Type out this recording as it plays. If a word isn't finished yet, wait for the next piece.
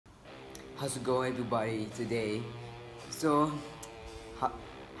How's it going, everybody? Today, so how,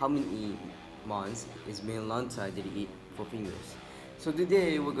 how many months? It's been a long time that you eat 4 fingers. So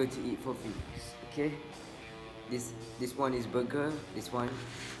today we're going to eat 4 fingers. Okay, this one is burger. This one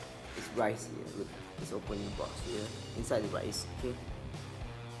is rice here. Look, it's opening the box here. Inside the rice. Okay,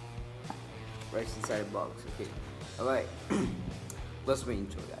 rice inside the box. Okay, all right. Let's my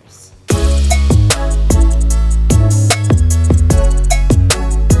intro, guys.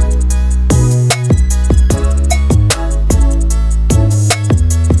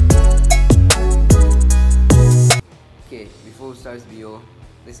 Okay, before we start this video,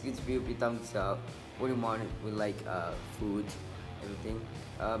 let's give this video a thumbs up. What do you want with like food, everything.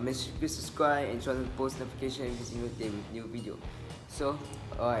 Make sure you subscribe and turn on the post notification every single day with new video. So,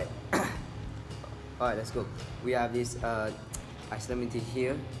 alright, alright, let's go. We have this ice lemon tea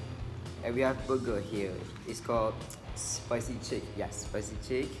here, and we have burger here. It's called spicy chick. Yes, spicy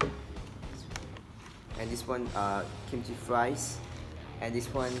chick. And this one kimchi fries, and this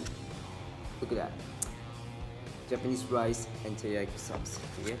one, look at that, Japanese rice and teriyaki sauce.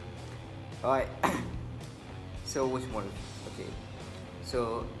 Okay, alright. So which one? Okay,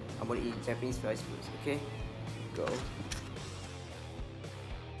 so I'm gonna eat Japanese rice first. Okay, go.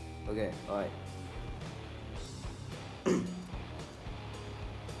 Okay, alright.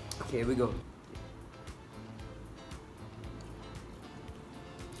 Okay, here we go.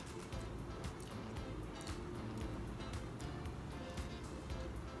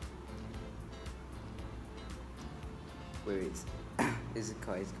 Where is this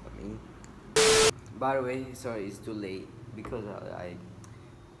car is coming? By the way, sorry it's too late because I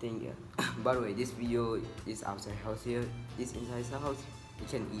think by the way, this video is outside house here. This inside the house you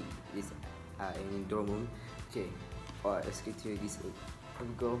can eat this in dorm room. Okay, alright, let's get to this. Here we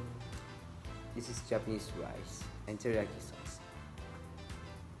go. This is Japanese rice and teriyaki sauce.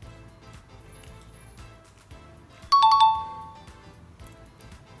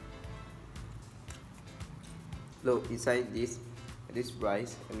 Look inside this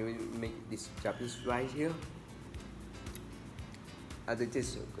rice, and we make this Japanese rice here. And it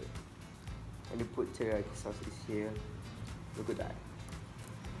tastes so good. And we put teriyaki sauce here. Look at that.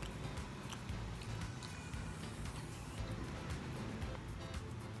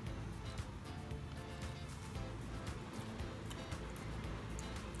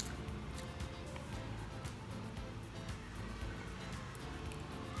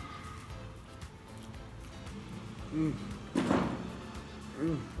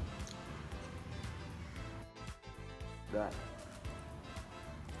 That.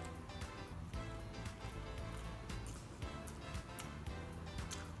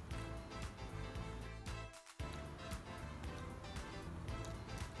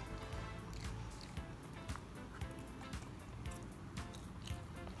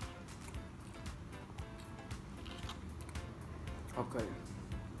 Okay.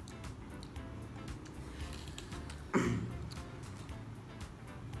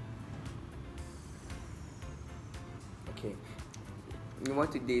 Okay, you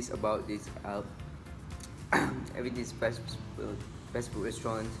want today is about this everything is fast food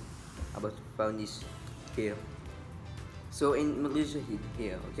restaurant about found this here. So in Malaysia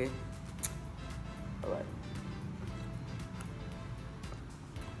here, okay. Alright.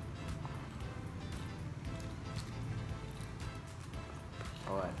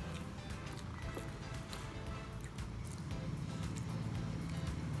 Alright.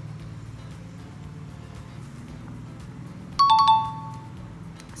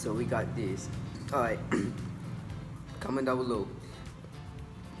 So we got this. Alright. Comment down below.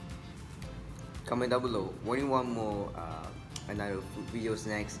 Comment down below. What do you want more another food videos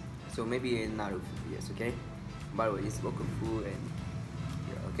next? So maybe another food videos, okay? By the way, this is local food and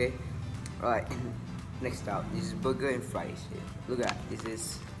yeah, okay? Alright. Next up, this is burger and fries here. Look at that.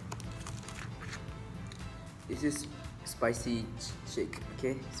 This is spicy chick,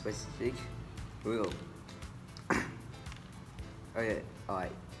 okay? Spicy chick. Here we go. Okay,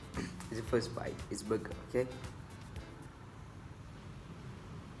 alright. It's the first bite. It's burger, okay?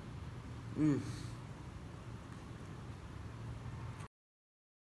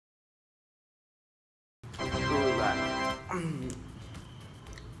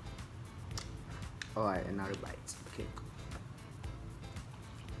 Alright, another bite. Okay.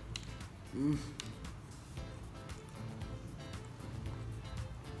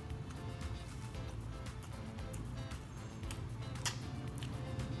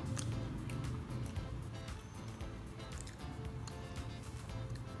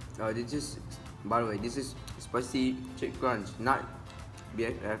 This is, by the way, this is spicy chicken crunch, not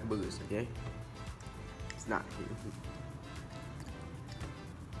BFF burgers, okay? It's not.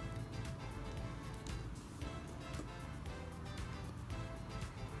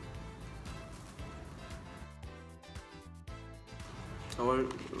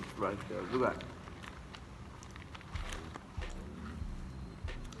 want right there. Look at that.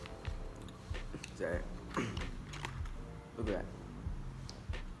 There. Look at that.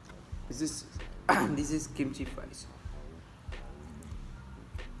 This is this is kimchi fries.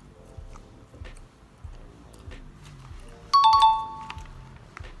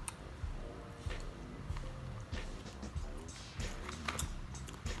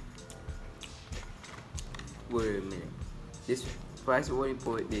 Wait a minute. This fries only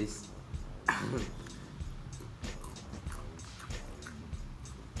put this.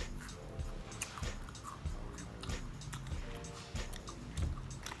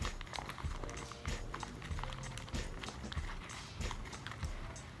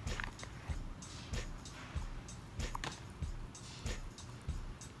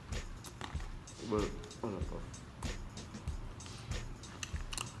 Well, oh my god.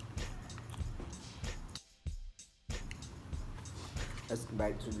 Let's go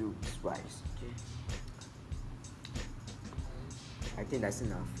back to the rice, okay? I think that's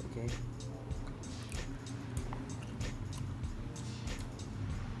enough, okay?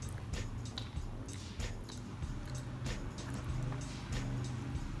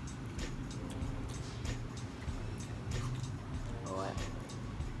 Alright.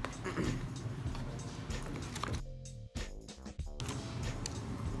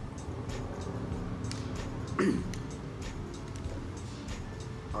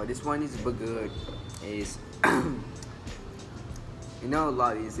 Oh, this one is burger. Is you know, a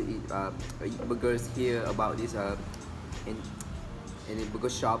lot is eat burgers here about this in a burger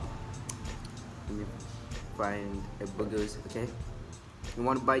shop. And you find burgers, okay? You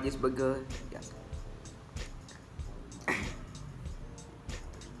want to buy this burger? Yes.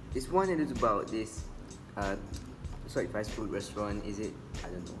 This one is about this sorry, fast food restaurant. Is it? I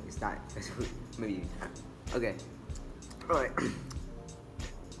don't know. It's not fast food. Maybe. Okay. All right.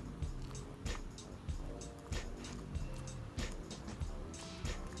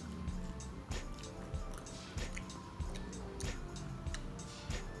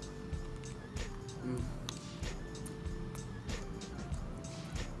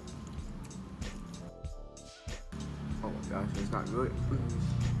 Oh my gosh, it's not good.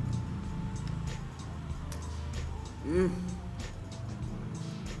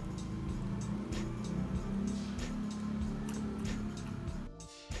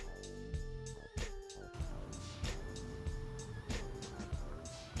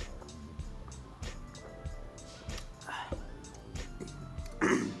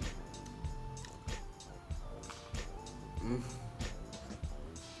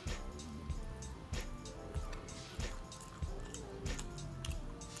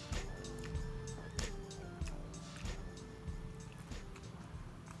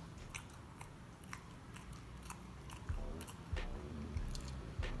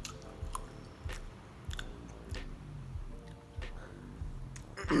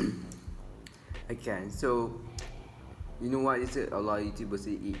 I can. So, you know what? It's a lot of YouTubers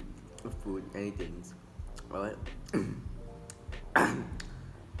they eat food, anything. Alright.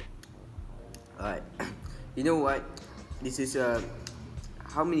 Alright. You know what? This is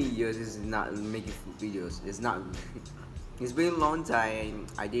how many years is not making food videos? It's not. It's been a long time.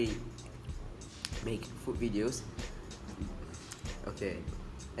 I did make food videos. Okay.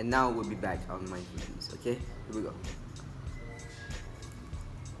 And now we'll be back on my videos. Okay. Here we go.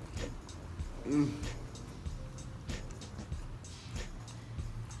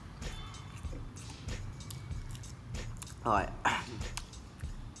 Alright.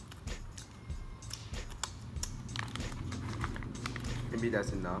 Maybe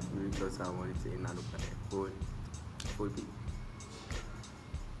that's enough because I wanted to another full beat.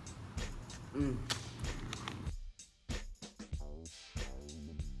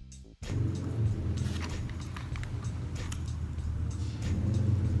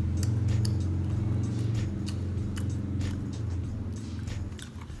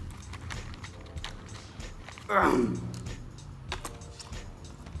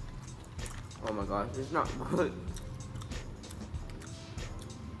 Oh my gosh, it's not good.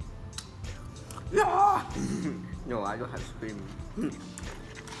 Yeah. No, I don't have screaming.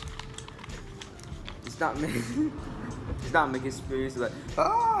 It's not making. It's not making screams like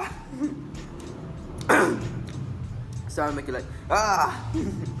ah. It's not making like ah.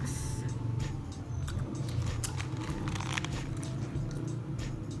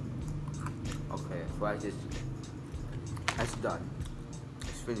 Okay, fries is that's done.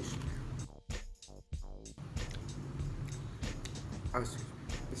 It's finished.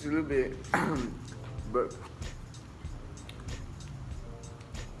 It's a little bit but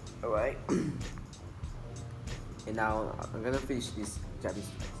alright. And now I'm gonna finish this Japanese.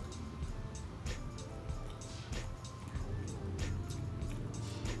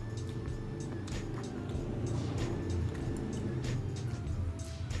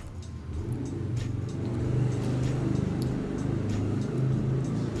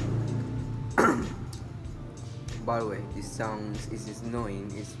 By the way, this sounds is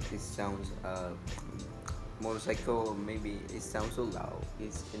annoying. It sounds motorcycle. Maybe it sounds so loud.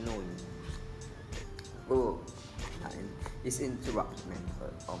 It's annoying. Oh, and it's interrupt man.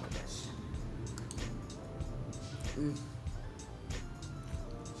 But oh my gosh.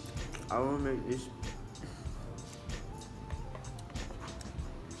 I want to make this.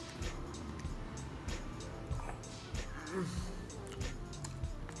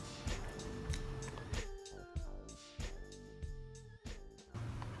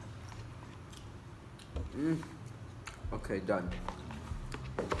 Okay, done.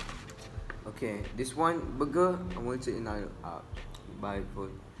 Okay, this one burger I want to another buy for.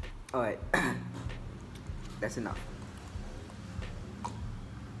 Alright, that's enough.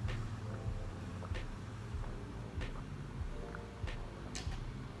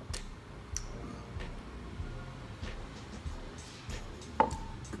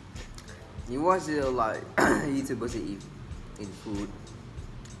 You watch it a lot. YouTubers eat in food.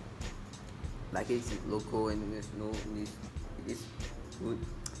 Like it's local and there's no this food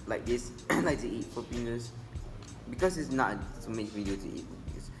like this. Like to eat 4Fingers because it's not to make video to eat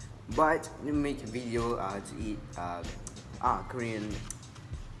this, but to make a video to eat Korean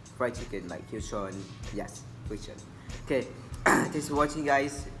fried chicken like Kyushon. Yes, Kyushon. Okay, thanks for watching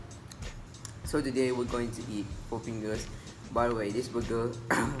guys. So today we're going to eat 4Fingers. By the way, this burger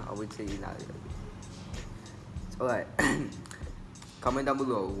I would say not. Alright. Comment down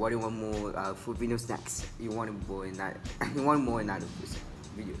below what you want more food video snacks. You want more in that. You want more in that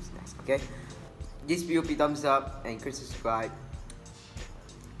video snacks. Okay. This video, please thumbs up and click subscribe.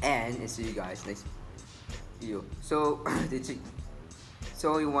 And I'll see you guys next video. So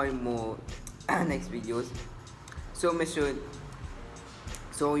so you want more next videos. So make sure.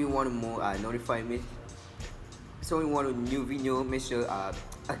 So you want more notify me. So you want a new video. Make sure I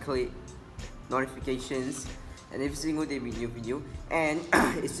click notifications. And every single day with new video, and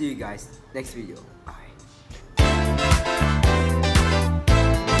see you guys next video.